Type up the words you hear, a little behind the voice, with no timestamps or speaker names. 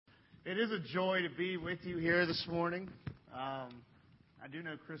It is a joy to be with you here this morning. I do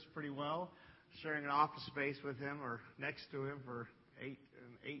know Chris pretty well, sharing an office space with him or next to him for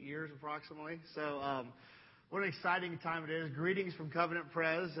eight years approximately. So what an exciting time it is. Greetings from Covenant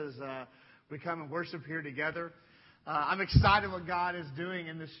Pres as we come and worship here together. I'm excited what God is doing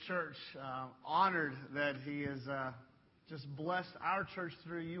in this church. Honored that He has just blessed our church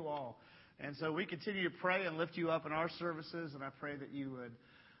through you all. And so we continue to pray and lift you up in our services, and I pray that you would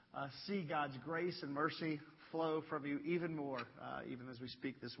see God's grace and mercy flow from you even more, even as we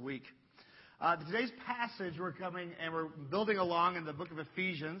speak this week. Today's passage, we're building along in the book of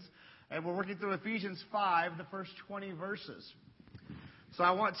Ephesians, and we're working through Ephesians 5, the first 20 verses. So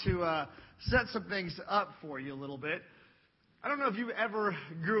I want to set some things up for you a little bit. I don't know if you ever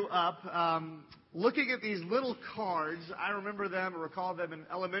grew up looking at these little cards. I remember them or recall them in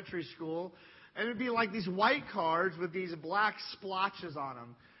elementary school, and it would be like these white cards with these black splotches on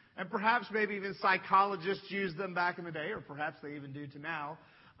them. And perhaps maybe even psychologists used them back in the day, or perhaps they even do to now,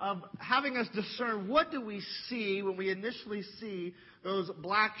 of having us discern what do we see when we initially see those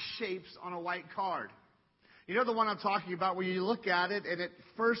black shapes on a white card. You know the one I'm talking about where you look at it and at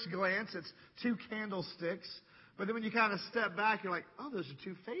first glance it's two candlesticks, but then when you kind of step back you're like, oh, those are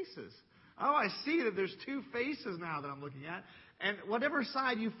two faces. Oh, I see that there's two faces now that I'm looking at. And whatever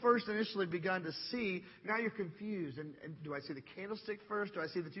side you first initially begun to see, now you're confused. And do I see the candlestick first? Do I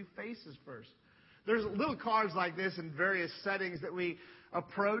see the two faces first? There's little cards like this in various settings that we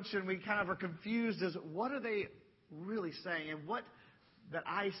approach, and we kind of are confused as what are they really saying? And what that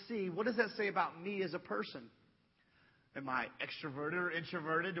I see, what does that say about me as a person? Am I extroverted or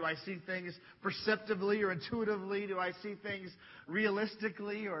introverted? Do I see things perceptively or intuitively? Do I see things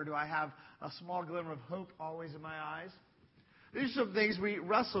realistically, or do I have a small glimmer of hope always in my eyes? These are some things we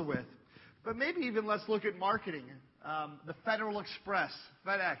wrestle with. But maybe even let's look at marketing. The Federal Express,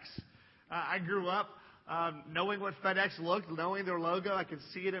 FedEx. I grew up knowing what FedEx looked, knowing their logo. I could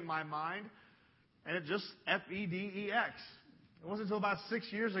see it in my mind. And it just FEDEX. It wasn't until about 6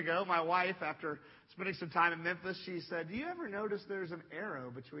 years ago, my wife, after spending some time in Memphis, she said, do you ever notice there's an arrow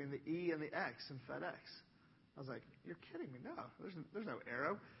between the E and the X in FedEx? I was like, you're kidding me. No, there's no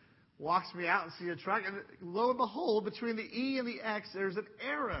arrow. Walks me out and see a truck, and lo and behold, between the E and the X, there's an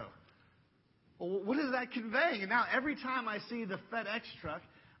arrow. Well, what is that conveying? And now every time I see the FedEx truck,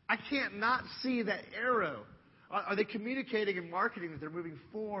 I can't not see that arrow. Are they communicating and marketing that they're moving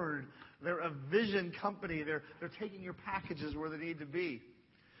forward? They're a vision company. They're taking your packages where they need to be.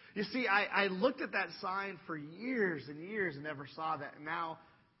 You see, I looked at that sign for years and years and never saw that. And now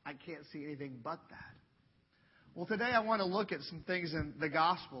I can't see anything but that. Well, today I want to look at some things in the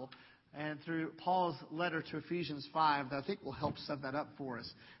gospel and through Paul's letter to Ephesians 5 that I think will help set that up for us.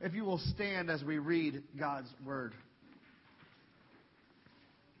 If you will stand as we read God's word.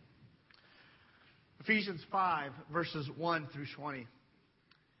 Ephesians 5, verses 1 through 20.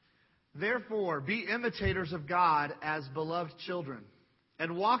 Therefore, be imitators of God as beloved children,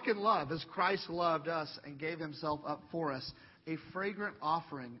 and walk in love as Christ loved us and gave himself up for us, a fragrant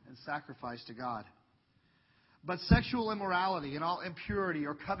offering and sacrifice to God. But sexual immorality and all impurity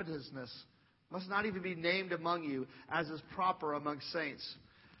or covetousness must not even be named among you, as is proper among saints.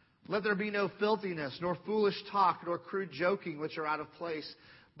 Let there be no filthiness, nor foolish talk, nor crude joking, which are out of place,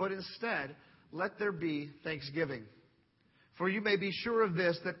 but instead let there be thanksgiving. For you may be sure of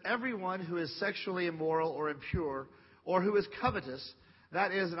this, that everyone who is sexually immoral or impure, or who is covetous,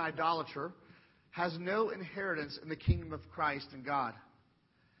 that is, an idolater, has no inheritance in the kingdom of Christ and God.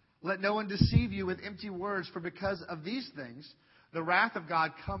 Let no one deceive you with empty words, for because of these things, the wrath of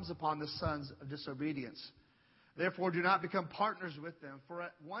God comes upon the sons of disobedience. Therefore, do not become partners with them, for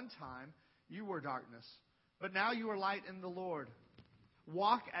at one time you were darkness, but now you are light in the Lord.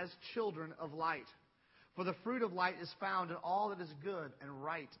 Walk as children of light, for the fruit of light is found in all that is good and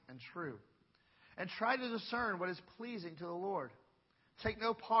right and true. And try to discern what is pleasing to the Lord. Take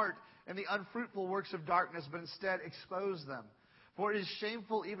no part in the unfruitful works of darkness, but instead expose them. For it is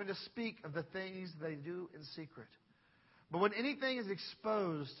shameful even to speak of the things they do in secret. But when anything is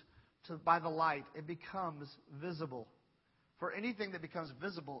exposed by the light, it becomes visible. For anything that becomes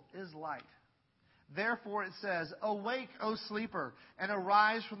visible is light. Therefore it says, awake, O sleeper, and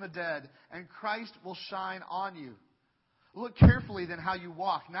arise from the dead, and Christ will shine on you. Look carefully then how you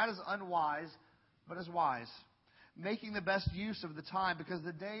walk, not as unwise, but as wise, making the best use of the time, because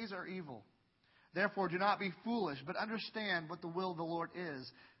the days are evil. Therefore, do not be foolish, but understand what the will of the Lord is.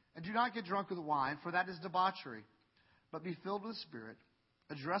 And do not get drunk with wine, for that is debauchery. But be filled with the Spirit,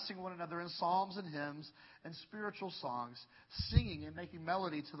 addressing one another in psalms and hymns and spiritual songs, singing and making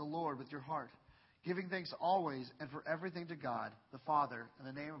melody to the Lord with your heart, giving thanks always and for everything to God, the Father, in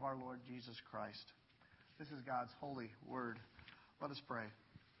the name of our Lord Jesus Christ. This is God's holy word. Let us pray.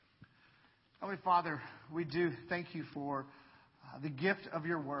 Heavenly Father, we do thank you for the gift of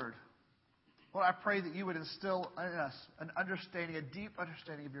your word. Lord, I pray that you would instill in us an understanding, a deep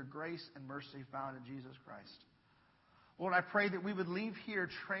understanding of your grace and mercy found in Jesus Christ. Lord, I pray that we would leave here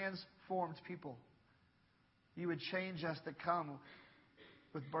transformed people. You would change us that come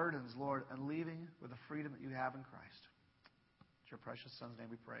with burdens, Lord, and leaving with the freedom that you have in Christ. In your precious Son's name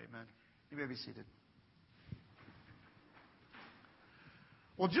we pray. Amen. You may be seated.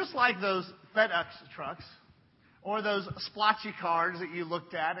 Well, just like those FedEx trucks or those splotchy cards that you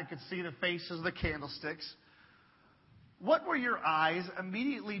looked at and could see the faces of the candlesticks, what were your eyes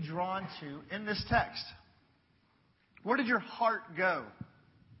immediately drawn to in this text? Where did your heart go?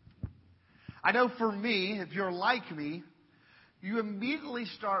 I know for me, if you're like me, you immediately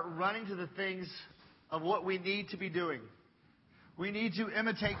start running to the things of what we need to be doing. We need to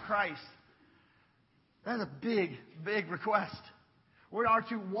imitate Christ. That's a big, big request. We are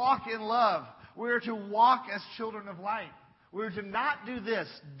to walk in love. We are to walk as children of light. We are to not do this.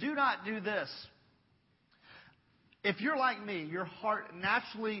 Do not do this. If you're like me, your heart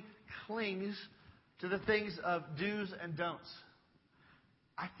naturally clings to the things of do's and don'ts.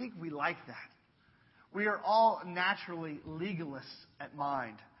 I think we like that. We are all naturally legalists at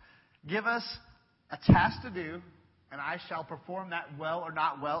mind. Give us a task to do, and I shall perform that well or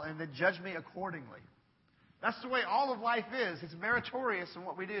not well, and then judge me accordingly. That's the way all of life is. It's meritorious in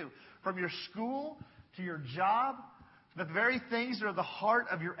what we do. From your school to your job, the very things that are the heart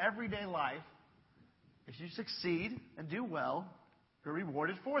of your everyday life, if you succeed and do well, you're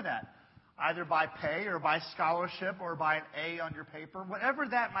rewarded for that. Either by pay or by scholarship or by an A on your paper, whatever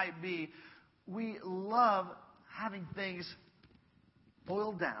that might be. We love having things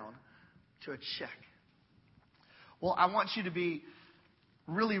boiled down to a check. Well, I want you to be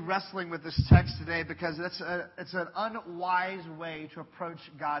really wrestling with this text today because it's an unwise way to approach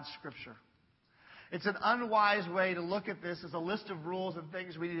God's Scripture. It's an unwise way to look at this as a list of rules and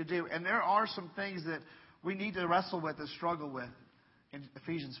things we need to do. And there are some things that we need to wrestle with and struggle with in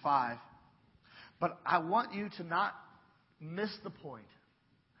Ephesians 5. But I want you to not miss the point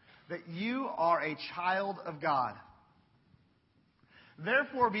that you are a child of God.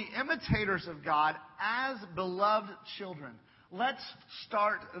 Therefore, be imitators of God as beloved children. Let's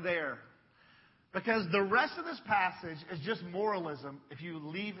start there. Because the rest of this passage is just moralism if you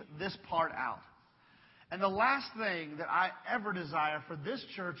leave this part out. And the last thing that I ever desire for this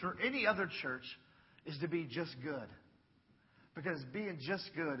church or any other church is to be just good. Because being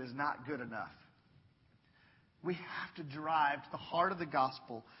just good is not good enough. We have to drive to the heart of the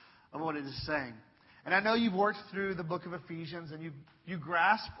gospel of what it is saying. And I know you've worked through the book of Ephesians and you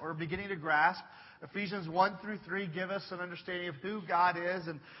grasp or are beginning to grasp. Ephesians 1 through 3 give us an understanding of who God is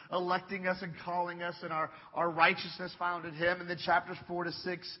and electing us and calling us and our righteousness found in Him. And then chapters 4 to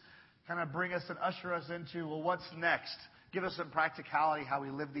 6 kind of bring us and usher us into, well, what's next? Give us some practicality how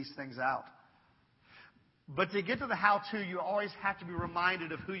we live these things out. But to get to the how-to, you always have to be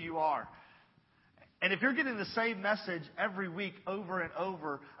reminded of who you are. And if you're getting the same message every week over and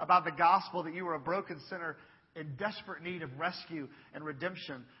over about the gospel that you are a broken sinner in desperate need of rescue and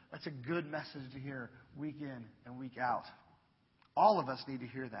redemption, that's a good message to hear week in and week out. All of us need to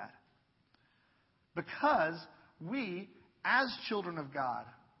hear that. Because we, as children of God,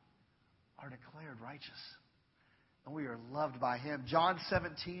 are declared righteous. And we are loved by Him. John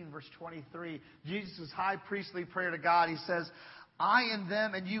 17, verse 23, Jesus' high priestly prayer to God, He says, I in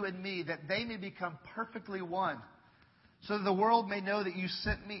them and you in me, that they may become perfectly one, so that the world may know that you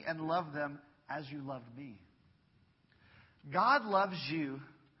sent me and loved them as you loved me. God loves you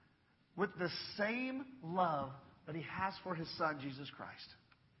with the same love that He has for His Son, Jesus Christ.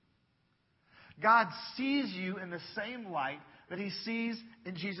 God sees you in the same light that He sees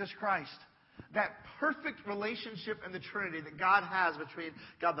in Jesus Christ. That perfect relationship in the Trinity that God has between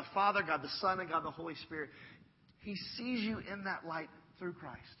God the Father, God the Son, and God the Holy Spirit. He sees you in that light through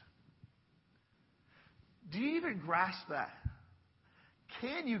Christ. Do you even grasp that?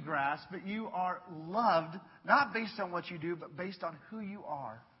 Can you grasp that you are loved, not based on what you do, but based on who you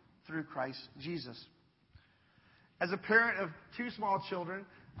are through Christ Jesus? As a parent of two small children,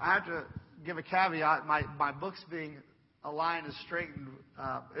 I have to give a caveat. My books being aligned and straightened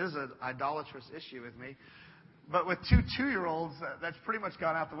is an idolatrous issue with me. But with two 2-year-olds, that's pretty much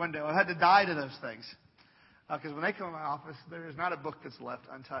gone out the window. I had to die to those things. Because when they come in my office, there is not a book that's left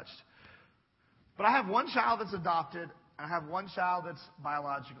untouched. But I have one child that's adopted, and I have one child that's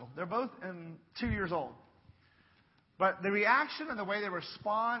biological. They're both 2 years old. But the reaction and the way they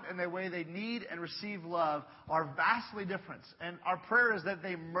respond and the way they need and receive love are vastly different. And our prayer is that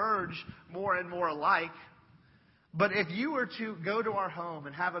they merge more and more alike. But if you were to go to our home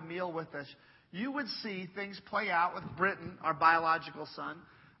and have a meal with us, you would see things play out with Britton, our biological son,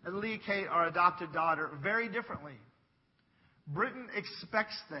 and Leah Kate, our adopted daughter, very differently. Britton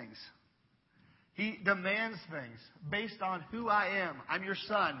expects things. He demands things based on who I am. I'm your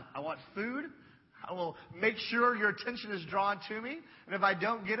son. I want food. I will make sure your attention is drawn to me. And if I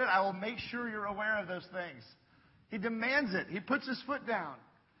don't get it, I will make sure you're aware of those things. He demands it. He puts his foot down.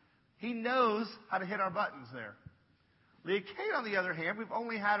 He knows how to hit our buttons there. Leah Kate, on the other hand, we've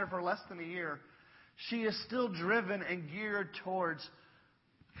only had her for less than a year. She is still driven and geared towards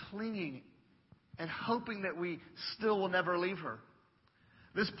clinging and hoping that we still will never leave her.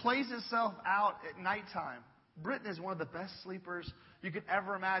 This plays itself out at nighttime. Britton is one of the best sleepers you could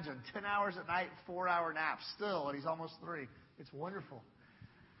ever imagine. 10 hours at night, 4-hour naps still, and he's almost 3. It's wonderful.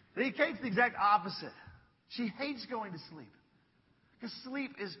 Leah Kate's the exact opposite. She hates going to sleep. Because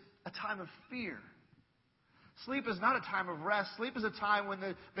sleep is a time of fear. Sleep is not a time of rest. Sleep is a time when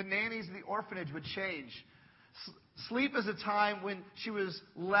the nannies in the orphanage would change. Sleep is a time when she was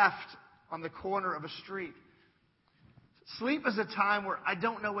left on the corner of a street. Sleep is a time where I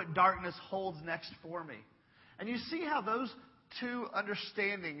don't know what darkness holds next for me. And you see how those two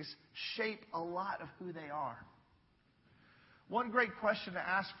understandings shape a lot of who they are. One great question to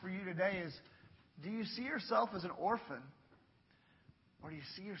ask for you today is, do you see yourself as an orphan, or do you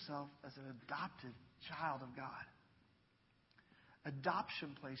see yourself as an adopted child of God?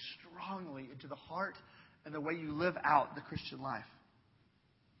 Adoption plays strongly into the heart and the way you live out the Christian life.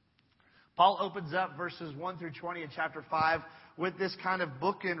 Paul opens up verses 1 through 20 in chapter 5 with this kind of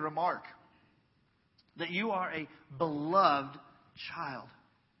bookend remark. That you are a beloved child.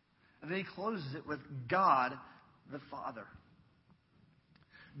 And then he closes it with God the Father.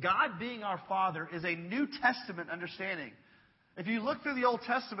 God being our Father is a New Testament understanding. If you look through the Old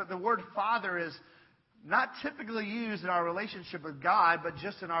Testament, the word Father is not typically used in our relationship with God, but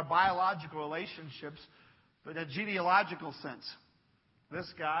just in our biological relationships, but in a genealogical sense.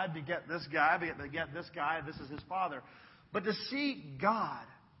 This guy beget this guy, beget this guy, this is his father. But to see God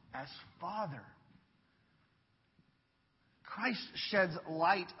as Father, Christ sheds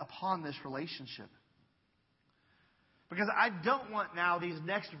light upon this relationship. Because I don't want now these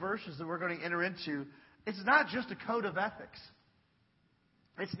next verses that we're going to enter into, it's not just a code of ethics.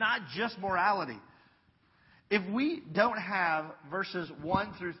 It's not just morality. If we don't have verses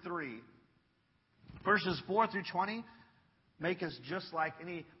 1 through 3, verses 4 through 20 make us just like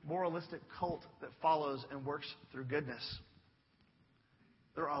any moralistic cult that follows and works through goodness.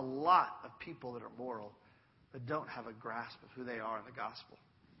 There are a lot of people that are moral that don't have a grasp of who they are in the gospel.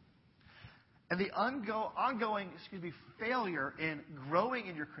 And the ongoing failure in growing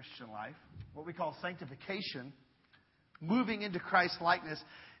in your Christian life, what we call sanctification, moving into Christ's likeness,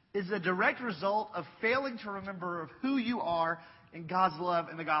 is a direct result of failing to remember of who you are in God's love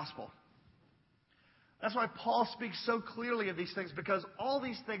in the gospel. That's why Paul speaks so clearly of these things, because all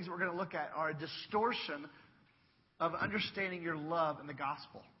these things we're going to look at are a distortion of understanding your love in the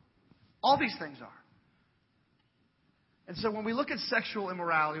gospel. All these things are. And so when we look at sexual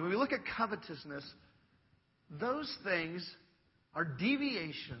immorality, when we look at covetousness, those things are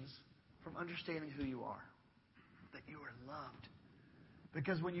deviations from understanding who you are. That you are loved.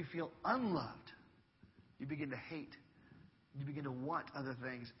 Because when you feel unloved, you begin to hate. You begin to want other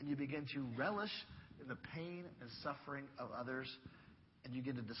things. And you begin to relish in the pain and suffering of others. And you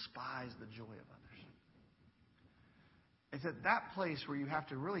begin to despise the joy of others. It's at that place where you have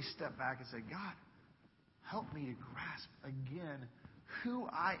to really step back and say, God, help me to grasp again who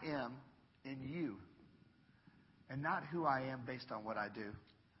I am in you. And not who I am based on what I do.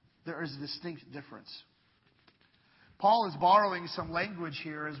 There is a distinct difference. Paul is borrowing some language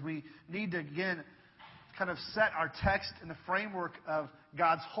here as we need to, again, kind of set our text in the framework of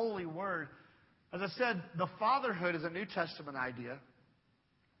God's holy word. As I said, the fatherhood is a New Testament idea.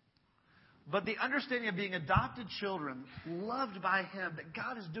 But the understanding of being adopted children, loved by Him, that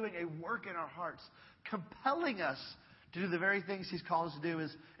God is doing a work in our hearts, compelling us to do the very things He's called us to do,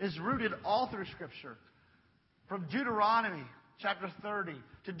 is rooted all through Scripture. From Deuteronomy chapter 30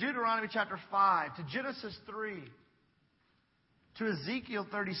 to Deuteronomy chapter 5 to Genesis 3 to Ezekiel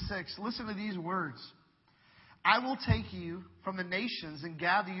 36. Listen to these words. I will take you from the nations and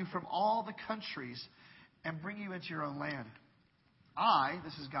gather you from all the countries and bring you into your own land. I,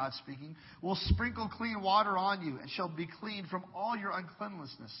 this is God speaking, will sprinkle clean water on you and shall be clean from all your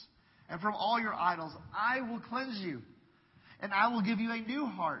uncleanliness and from all your idols. I will cleanse you, and I will give you a new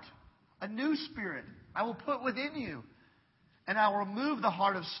heart, a new spirit I will put within you, And I will remove the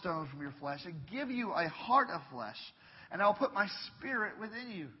heart of stone from your flesh and give you a heart of flesh. And I will put my spirit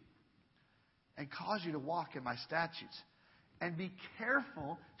within you and cause you to walk in my statutes and be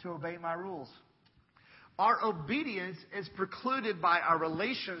careful to obey my rules. Our obedience is precluded by our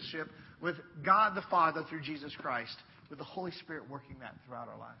relationship with God the Father through Jesus Christ, with the Holy Spirit working that throughout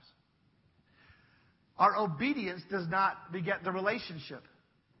our lives. Our obedience does not beget the relationship.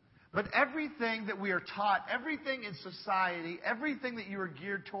 But everything that we are taught, everything in society, everything that you are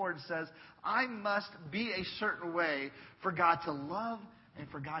geared towards says, I must be a certain way for God to love and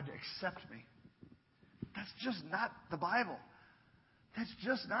for God to accept me. That's just not the Bible. That's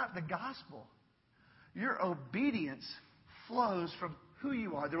just not the gospel. Your obedience flows from who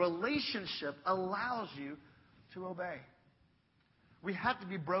you are. The relationship allows you to obey. We have to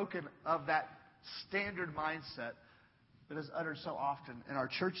be broken of that standard mindset that is uttered so often in our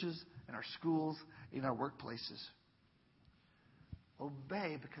churches, in our schools, in our workplaces.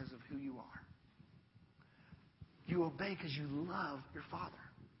 Obey because of who you are. You obey because you love your Father.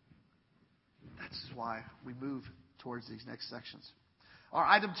 That's why we move towards these next sections. Our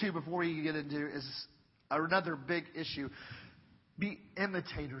item 2, before we get into, is another big issue. Be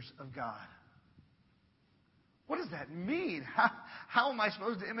imitators of God. What does that mean? How am I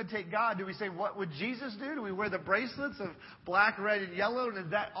supposed to imitate God? Do we say, what would Jesus do? Do we wear the bracelets of black, red, and yellow? And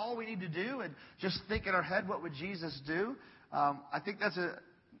is that all we need to do? And just think in our head, what would Jesus do? I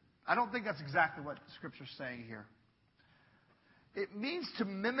don't think that's exactly what Scripture's saying here. It means to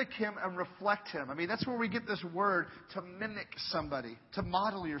mimic Him and reflect Him. I mean, that's where we get this word, to mimic somebody, to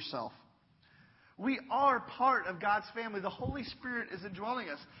model yourself. We are part of God's family. The Holy Spirit is indwelling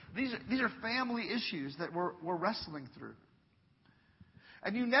us. These are family issues that we're wrestling through.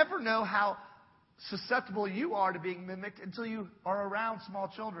 And you never know how susceptible you are to being mimicked until you are around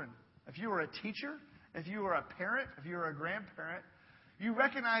small children. If you are a teacher, if you are a parent, if you are a grandparent, you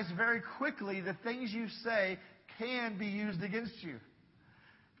recognize very quickly the things you say can be used against you.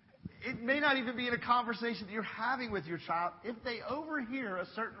 It may not even be in a conversation that you're having with your child. If they overhear a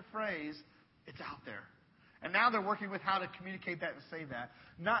certain phrase, it's out there. And now they're working with how to communicate that and say that,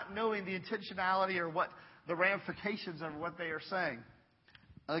 not knowing the intentionality or what the ramifications of what they are saying.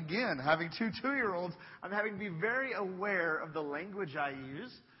 Again, having 2 2-year-olds, I'm having to be very aware of the language I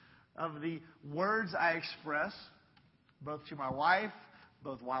use, of the words I express, both to my wife,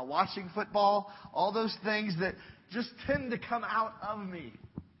 both while watching football, all those things that just tend to come out of me.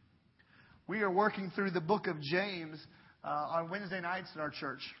 We are working through the book of James on Wednesday nights in our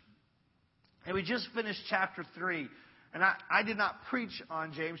church. And we just finished chapter 3. And I did not preach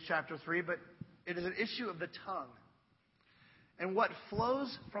on James chapter 3, but it is an issue of the tongue. And what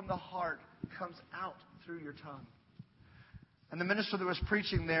flows from the heart comes out through your tongue. And the minister that was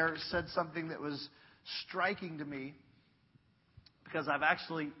preaching there said something that was striking to me, because I've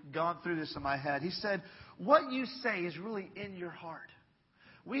actually gone through this in my head. He said, what you say is really in your heart.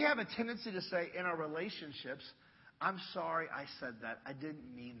 We have a tendency to say in our relationships, I'm sorry I said that. I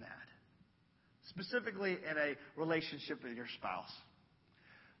didn't mean that. Specifically in a relationship with your spouse.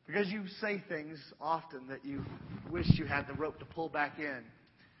 Because you say things often that you wish you had the rope to pull back in.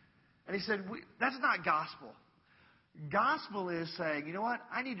 And he said, that's not gospel. Gospel is saying, you know what?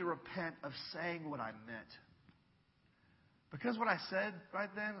 I need to repent of saying what I meant. Because what I said right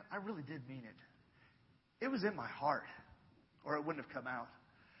then, I really did mean it. It was in my heart, or it wouldn't have come out.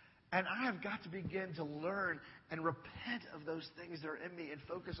 And I have got to begin to learn and repent of those things that are in me and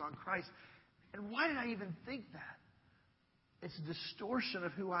focus on Christ. And why did I even think that? It's a distortion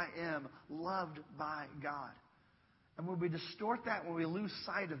of who I am, loved by God. And when we distort that, when we lose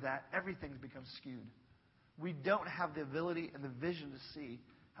sight of that, everything becomes skewed. We don't have the ability and the vision to see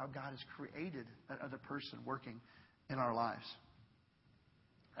how God has created that other person working in our lives.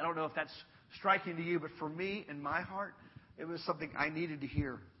 I don't know if that's striking to you, but for me, in my heart, it was something I needed to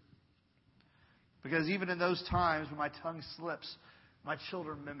hear. Because even in those times when my tongue slips, my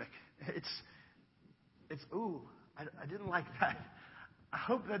children mimic. Ooh, I didn't like that. I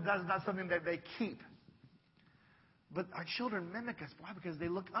hope that's not something that they keep. But our children mimic us. Why? Because they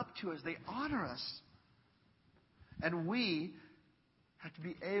look up to us. They honor us. And we have to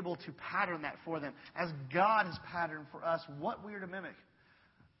be able to pattern that for them, as God has patterned for us what we are to mimic.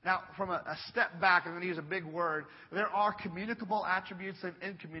 Now, from a step back, I'm going to use a big word. There are communicable attributes and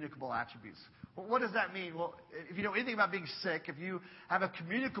incommunicable attributes. Well, what does that mean? Well, if you know anything about being sick, if you have a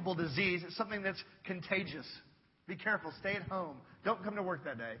communicable disease, it's something that's contagious. Be careful. Stay at home. Don't come to work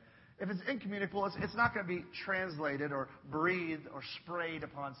that day. If it's incommunicable, it's not going to be translated or breathed or sprayed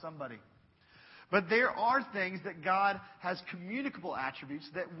upon somebody. But there are things that God has communicable attributes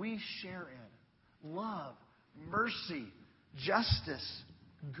that we share in. Love, mercy, justice,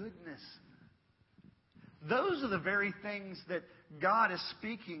 goodness. Those are the very things that God is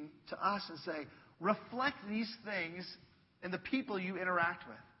speaking to us and saying, reflect these things in the people you interact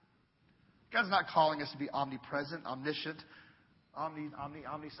with. God's not calling us to be omnipresent, omniscient,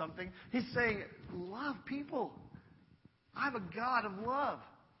 omni something. He's saying, love people. I'm a God of love.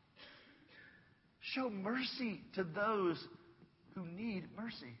 Show mercy to those who need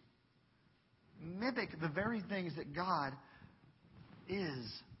mercy. Mimic the very things that God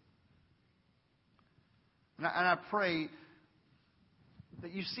is. And I pray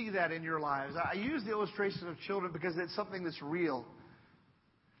that you see that in your lives. I use the illustration of children because it's something that's real.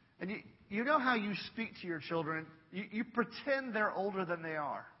 And you know how you speak to your children? You pretend they're older than they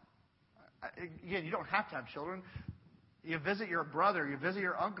are. Again, you don't have to have children. You visit your brother, you visit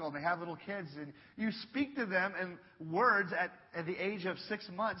your uncle, and they have little kids, and you speak to them in words at the age of 6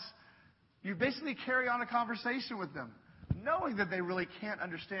 months. You basically carry on a conversation with them, knowing that they really can't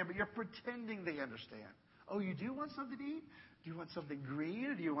understand, but you're pretending they understand. Oh, you do want something to eat? Do you want something green?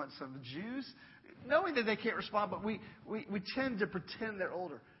 Or do you want some juice? Knowing that they can't respond, but we tend to pretend they're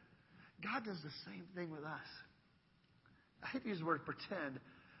older. God does the same thing with us. I hate to use the word pretend,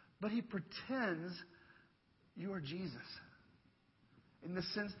 but He pretends you are Jesus. In the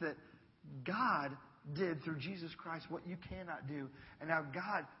sense that God did through Jesus Christ what you cannot do. And now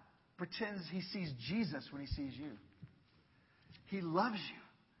God pretends He sees Jesus when He sees you. He loves you.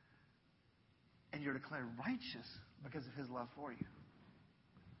 And you're declared righteous because of His love for you.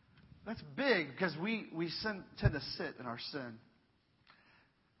 That's big because we tend to sit in our sin.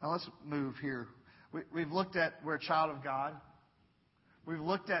 Now let's move here. We've looked at we're a child of God. We've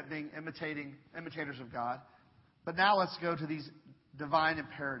looked at being imitators of God. But now let's go to these divine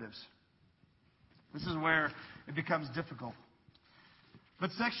imperatives. This is where it becomes difficult.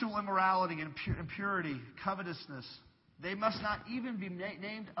 But sexual immorality and impurity, covetousness, they must not even be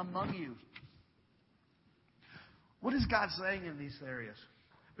named among you. What is God saying in these areas?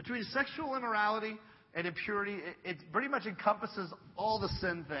 Between sexual immorality and impurity, it pretty much encompasses all the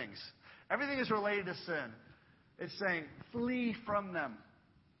sin things. Everything is related to sin. It's saying, flee from them.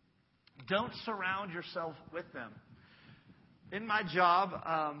 Don't surround yourself with them. In my job,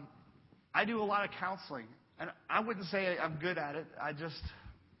 I do a lot of counseling. And I wouldn't say I'm good at it.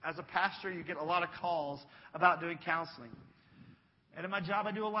 As a pastor, you get a lot of calls about doing counseling. And in my job,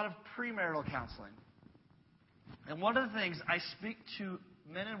 I do a lot of premarital counseling. And one of the things I speak to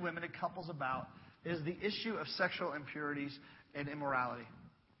men and women and couples about is the issue of sexual impurities and immorality.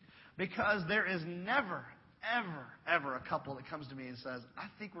 Because there is never, ever a couple that comes to me and says, I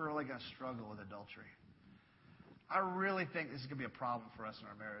think we're really going to struggle with adultery. I really think this is going to be a problem for us in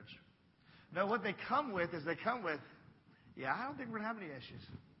our marriage. No, what they come with is yeah, I don't think we're going to have any issues.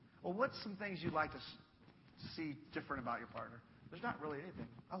 Well, what's some things you'd like to see different about your partner? There's not really anything.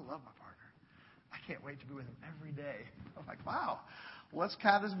 I love my partner. I can't wait to be with him every day. I'm like, wow. Well, let's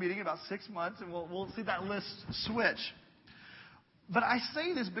have this meeting in about 6 months, and we'll see that list switch. But I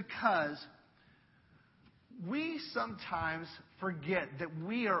say this because we sometimes forget that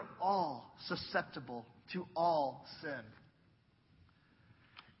we are all susceptible to all sin.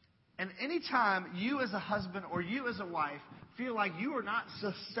 And anytime you as a husband or you as a wife feel like you are not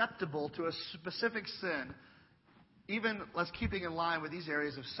susceptible to a specific sin, even let's keeping in line with these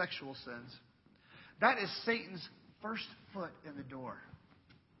areas of sexual sins, that is Satan's first foot in the door.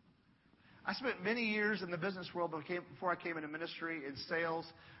 I spent many years in the business world before I came into ministry in sales.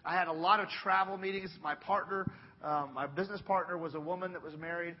 I had a lot of travel meetings. My business partner was a woman that was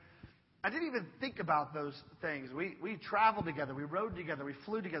married. I didn't even think about those things. We traveled together. We rode together. We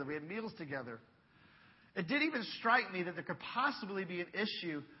flew together. We had meals together. It didn't even strike me that there could possibly be an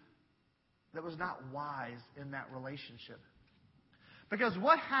issue that was not wise in that relationship. Because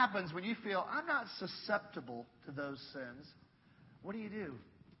what happens when you feel, I'm not susceptible to those sins? What do?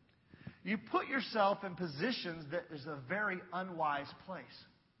 You put yourself in positions that is a very unwise place.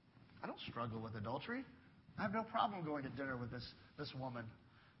 I don't struggle with adultery. I have no problem going to dinner with this woman.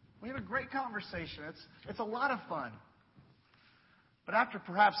 We have a great conversation. It's a lot of fun. But after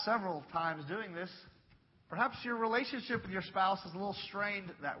perhaps several times doing this, perhaps your relationship with your spouse is a little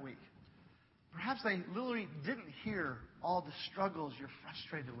strained that week. Perhaps they literally didn't hear all the struggles you're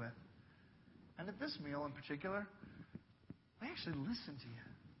frustrated with. And at this meal in particular, they actually listened to you.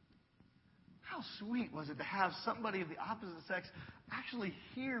 How sweet was it to have somebody of the opposite sex actually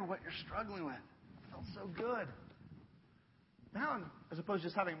hear what you're struggling with? It felt so good. Now, as opposed to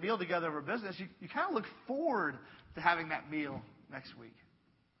just having a meal together over business, you kind of look forward to having that meal next week.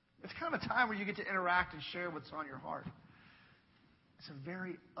 It's kind of a time where you get to interact and share what's on your heart. It's a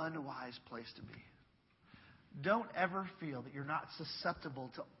very unwise place to be. don't ever feel that you're not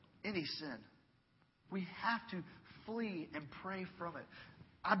susceptible to any sin. We have to flee and pray from it.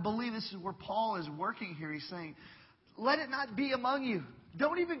 I believe this is where Paul is working here. He's saying, let it not be among you.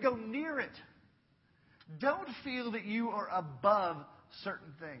 Don't even go near it. Don't feel that you are above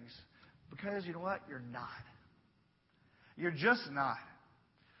certain things. Because you know what? You're not. You're just not.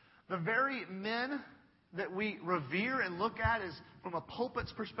 The very men that we revere and look at is from a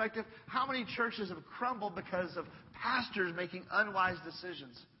pulpit's perspective. How many churches have crumbled because of pastors making unwise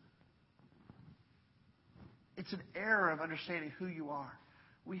decisions? It's an error of understanding who you are.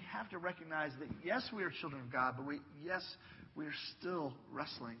 We have to recognize that, yes, we are children of God, but we are still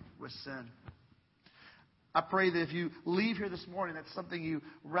wrestling with sin. I pray that if you leave here this morning, that's something you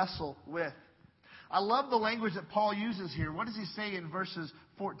wrestle with. I love the language that Paul uses here. What does he say in verses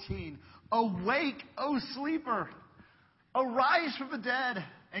 14? Awake, O sleeper! Arise from the dead,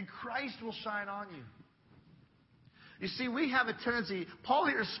 and Christ will shine on you. You see, we have a tendency, Paul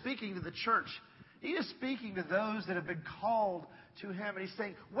here is speaking to the church. He is speaking to those that have been called to him. And he's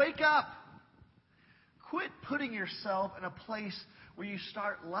saying, wake up! Quit putting yourself in a place where you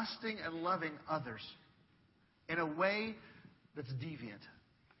start lusting and loving others in a way that's deviant.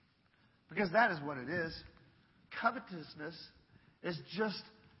 Because that is what it is. Covetousness is just,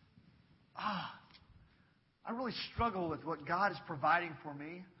 I really struggle with what God is providing for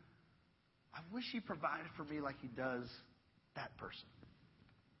me. I wish He provided for me like He does that person.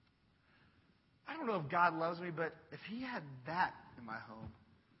 I don't know if God loves me, but if He had that in my home,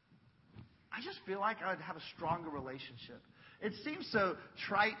 I just feel like I'd have a stronger relationship. It seems so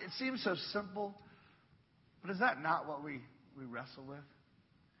trite. It seems so simple. But is that not what we wrestle with?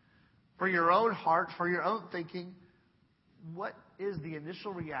 For your own heart, for your own thinking, what is the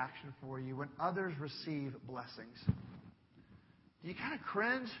initial reaction for you when others receive blessings? Do you kind of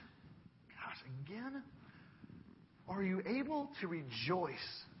cringe? Gosh, again? Or are you able to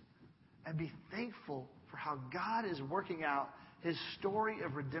rejoice and be thankful for how God is working out His story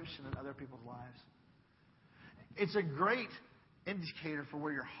of redemption in other people's lives? It's a great indicator for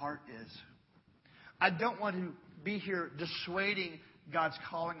where your heart is. I don't want to be here dissuading God's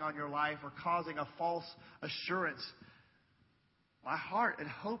calling on your life or causing a false assurance. My heart and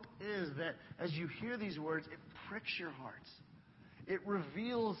hope is that as you hear these words, it pricks your hearts. It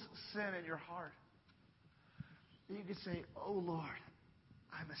reveals sin in your heart. And you can say, oh Lord,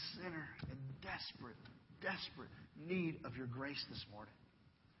 I'm a sinner in desperate need of your grace this morning.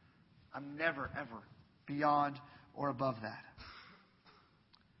 I'm never, ever beyond or above that.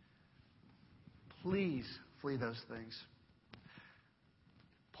 Please flee those things.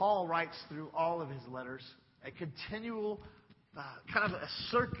 Paul writes through all of his letters a continual, kind of a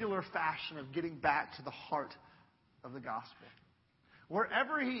circular fashion of getting back to the heart of the gospel.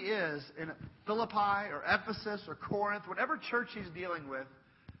 Wherever he is, in Philippi or Ephesus or Corinth, whatever church he's dealing with,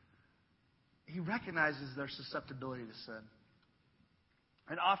 he recognizes their susceptibility to sin.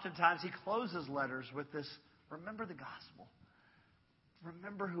 And oftentimes he closes letters with this, remember the gospel.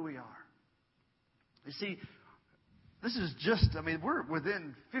 Remember who we are. You see, this is just, we're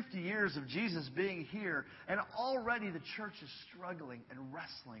within 50 years of Jesus being here, and already the church is struggling and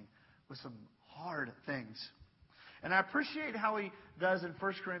wrestling with some hard things. And I appreciate how he does in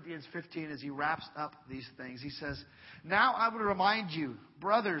 1 Corinthians 15 as he wraps up these things. He says, now I would remind you,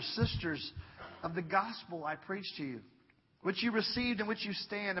 brothers, sisters, of the gospel I preached to you, which you received and which you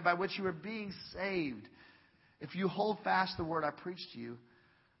stand, and by which you are being saved, if you hold fast the word I preached to you,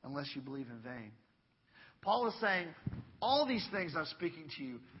 unless you believe in vain. Paul is saying, all these things I'm speaking to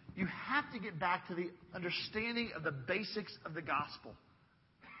you, you have to get back to the understanding of the basics of the gospel.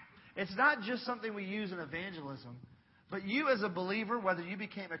 It's not just something we use in evangelism, but you as a believer, whether you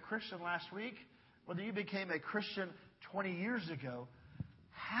became a Christian last week, whether you became a Christian 20 years ago,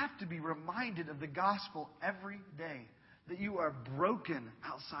 have to be reminded of the gospel every day. That you are broken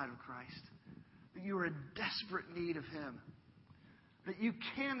outside of Christ. That you are in desperate need of Him. That you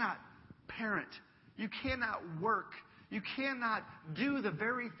cannot parent. You cannot work. You cannot do the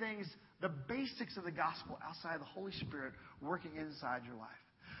very things, the basics of the gospel outside of the Holy Spirit working inside your life.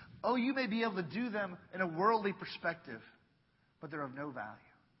 Oh, you may be able to do them in a worldly perspective, but they're of no value.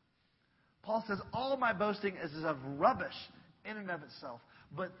 Paul says, all my boasting is of rubbish in and of itself.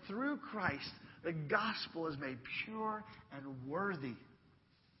 But through Christ, the gospel is made pure and worthy.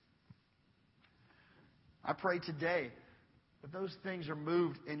 I pray today that those things are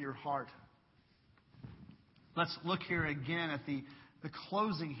moved in your heart. Let's look here again at the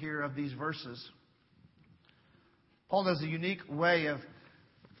closing here of these verses. Paul does a unique way of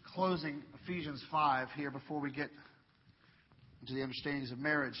closing Ephesians 5 here before we get into the understandings of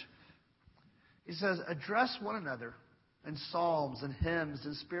marriage. He says, address one another in psalms and hymns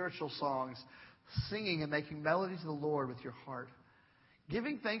and spiritual songs, singing and making melody to the Lord with your heart,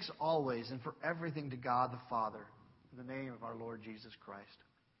 giving thanks always and for everything to God the Father, in the name of our Lord Jesus Christ.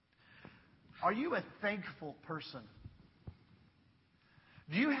 Are you a thankful person?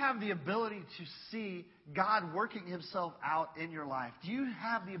 Do you have the ability to see God working Himself out in your life? Do you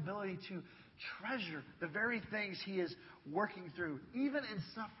have the ability to treasure the very things He is working through, even in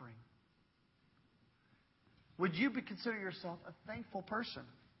suffering? Would you consider yourself a thankful person?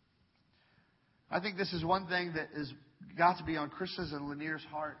 I think this is one thing that has got to be on Chris's and Lanier's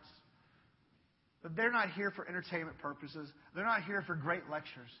hearts. That they're not here for entertainment purposes. They're not here for great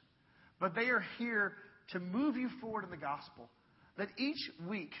lectures. But they are here to move you forward in the gospel. That each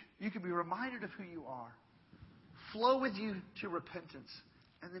week you can be reminded of who you are. Flow with you to repentance.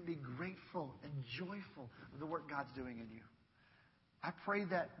 And then be grateful and joyful of the work God's doing in you. I pray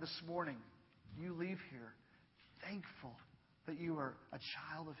that this morning you leave here thankful that you are a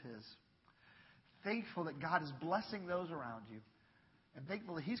child of His. Thankful that God is blessing those around you. And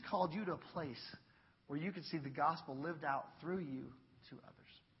thankful that He's called you to a place where you can see the gospel lived out through you to others.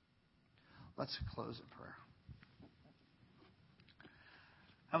 Let's close in prayer.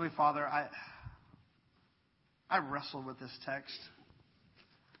 Heavenly Father, I wrestle with this text.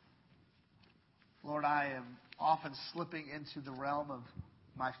 Lord, I am often slipping into the realm of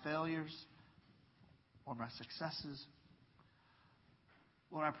my failures or my successes.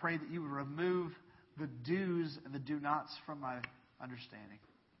 Lord, I pray that you would remove the do's and the do-nots from my understanding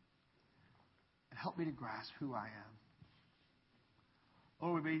and help me to grasp who I am.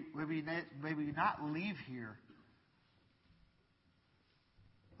 Lord, may we not leave here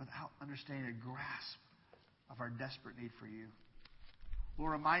without understanding a grasp of our desperate need for you.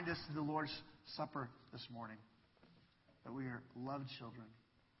 Lord, remind us in the Lord's Supper this morning that we are loved children.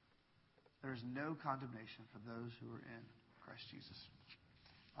 There is no condemnation for those who are in Christ Jesus.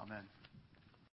 Amen.